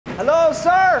Hello,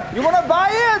 sir. You want to buy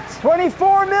it?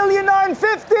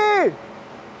 24,950,000.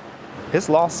 His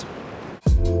loss.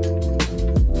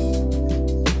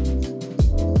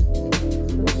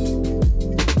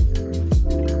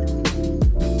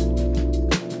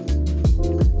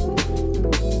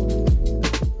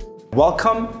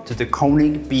 Welcome to the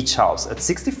Koenig Beach House at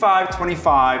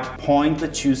 6525 Point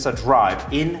Lechuza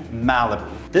Drive in Malibu.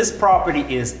 This property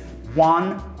is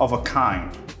one of a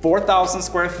kind. 4,000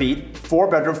 square feet,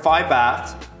 4-bedroom,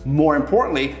 5-bath. More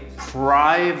importantly,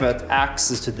 private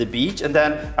access to the beach and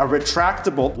then a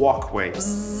retractable walkway.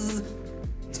 It's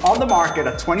on the market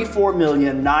at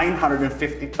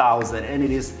 $24,950,000 and it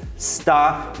is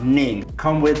stunning.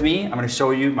 Come with me, I'm gonna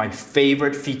show you my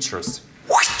favorite features.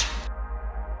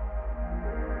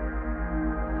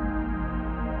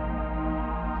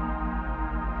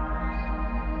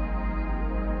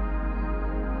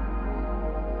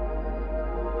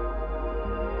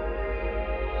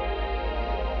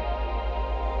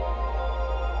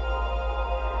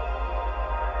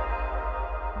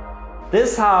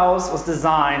 This house was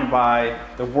designed by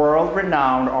the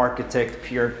world-renowned architect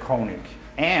Pierre Koenig.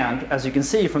 And as you can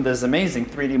see from this amazing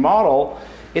 3D model,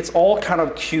 it's all kind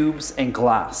of cubes and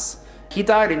glass. He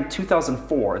died in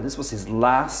 2004, and this was his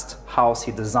last house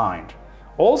he designed.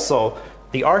 Also,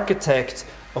 the architect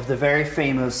of the very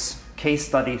famous case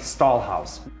study Stall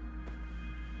house.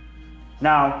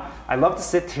 Now, I love to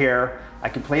sit here. I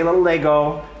can play a little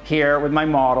Lego here with my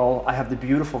model. I have the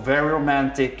beautiful, very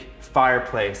romantic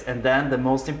fireplace, and then the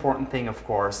most important thing, of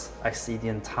course, I see the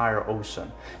entire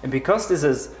ocean. And because this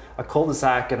is a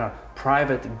cul-de-sac and a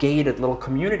private gated little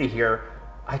community here,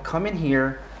 I come in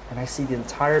here and I see the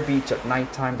entire beach at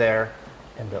nighttime there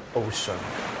and the ocean.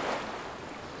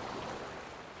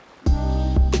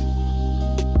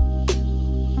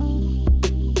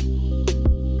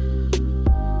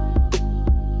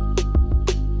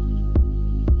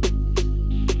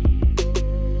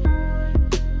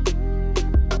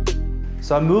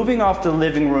 So I'm moving off the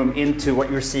living room into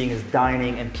what you're seeing is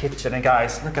dining and kitchen. And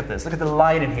guys, look at this. Look at the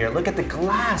light in here. Look at the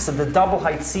glass and the double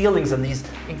height ceilings and these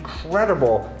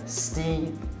incredible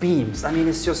steel beams. I mean,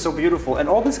 it's just so beautiful. And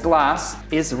all this glass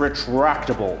is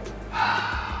retractable.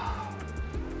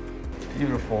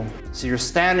 Beautiful. So you're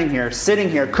standing here, sitting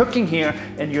here, cooking here,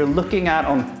 and you're looking out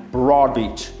on Broad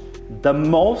Beach, the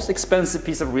most expensive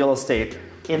piece of real estate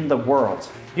in the world.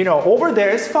 You know, over there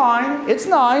is fine, it's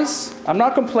nice, I'm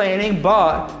not complaining,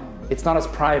 but it's not as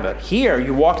private. Here,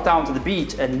 you walk down to the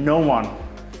beach and no one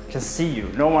can see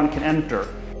you, no one can enter.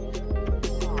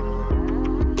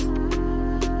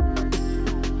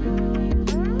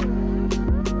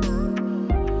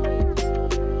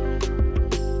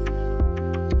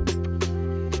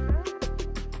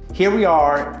 Here we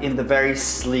are in the very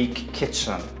sleek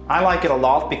kitchen. I like it a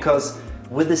lot because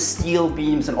with the steel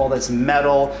beams and all this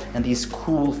metal and these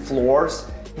cool floors,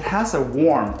 it has a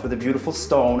warmth with the beautiful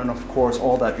stone and of course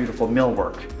all that beautiful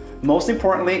millwork. Most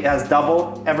importantly, it has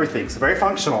double everything, so very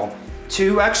functional.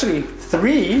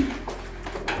 3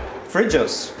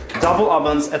 fridges, double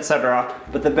ovens, etc.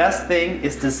 But the best thing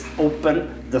is this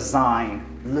open design,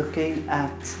 looking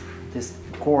at this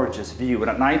gorgeous view. And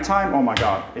at nighttime, oh my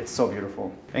God, it's so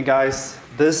beautiful. And guys,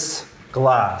 this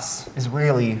glass is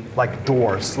really like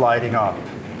doors sliding up.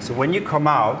 So when you come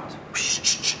out,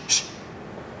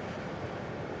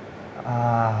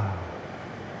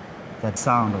 that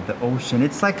sound of the ocean.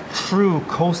 It's like true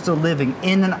coastal living,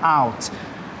 in and out.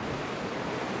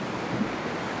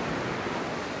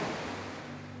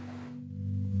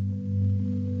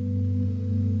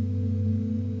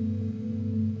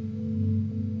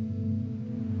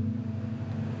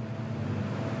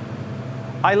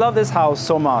 I love this house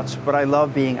so much, but I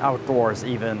love being outdoors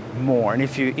even more. And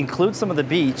if you include some of the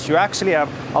beach, you actually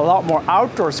have a lot more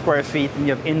outdoor square feet than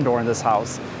you have indoor in this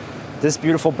house. This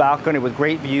beautiful balcony with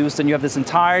great views, and you have this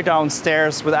entire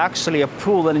downstairs with actually a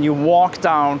pool, and then you walk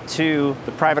down to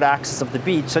the private access of the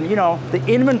beach. And you know, the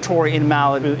inventory in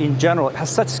Malibu in general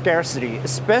has such scarcity,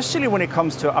 especially when it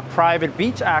comes to a private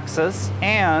beach access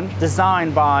and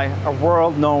designed by a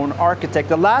world-known architect.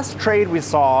 The last trade we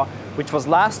saw, which was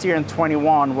last year in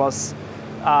 21, was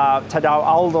Tadao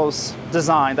Aldo's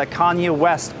design that Kanye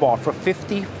West bought for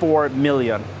 $54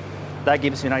 million. That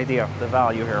gives you an idea of the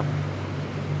value here.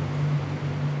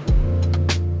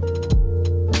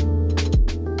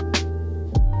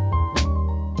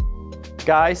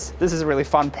 Guys, this is a really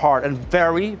fun part and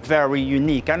very, very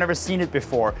unique. I've never seen it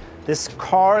before. This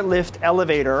car lift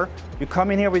elevator, you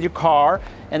come in here with your car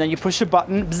and then you push a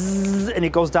button bzzz, and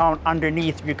it goes down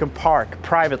underneath. You can park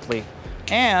privately.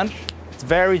 And it's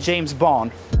very James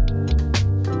Bond.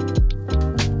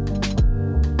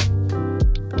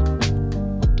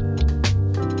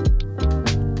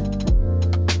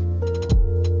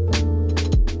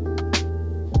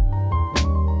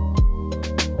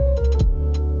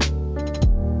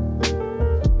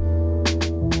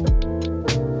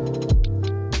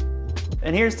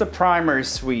 And here's the primary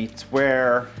suite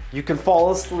where you can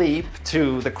fall asleep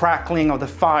to the crackling of the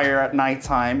fire at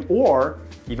nighttime, or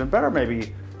even better,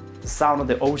 maybe the sound of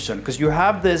the ocean. Because you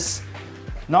have this,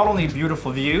 not only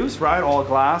beautiful views, right, all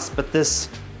glass, but this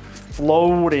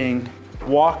floating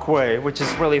walkway, which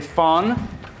is really fun,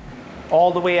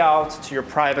 all the way out to your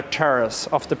private terrace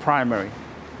of the primary.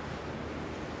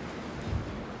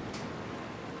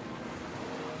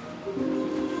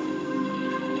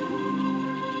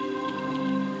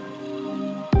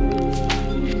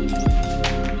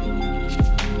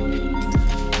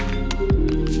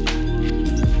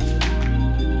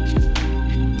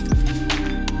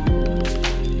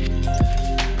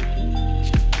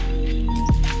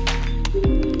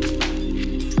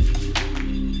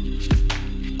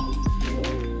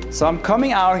 So I'm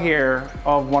coming out here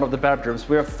of one of the bedrooms.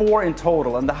 We have 4 in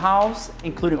total, and the house,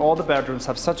 including all the bedrooms,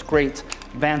 have such great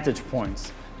vantage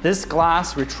points. This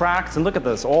glass retracts, and look at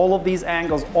this, all of these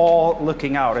angles all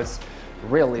looking out. It's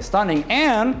really stunning.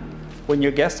 And when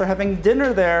your guests are having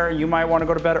dinner there, you might want to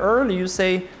go to bed early, you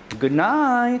say, good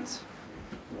night.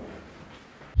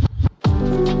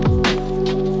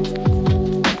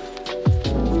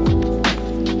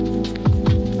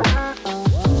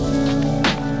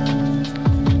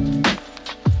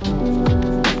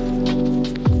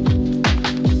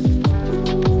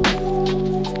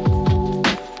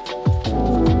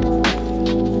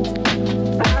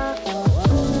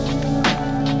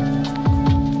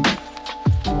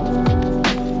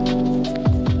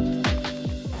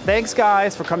 Thanks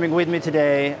guys for coming with me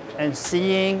today and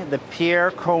seeing the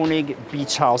Pierre Koenig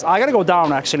Beach House. I gotta go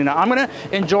down actually now. I'm gonna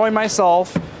enjoy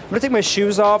myself. I'm gonna take my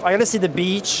shoes off. I gotta see the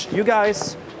beach. You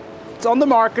guys, it's on the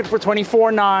market for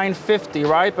 $24,950,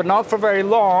 right? But not for very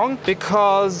long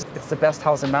because it's the best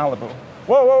house in Malibu.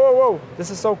 Whoa, whoa, whoa, whoa. This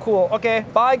is so cool. Okay,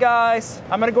 bye guys.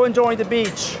 I'm gonna go enjoy the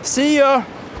beach. See ya.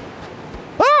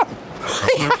 Ah!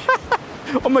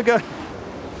 Oh my God.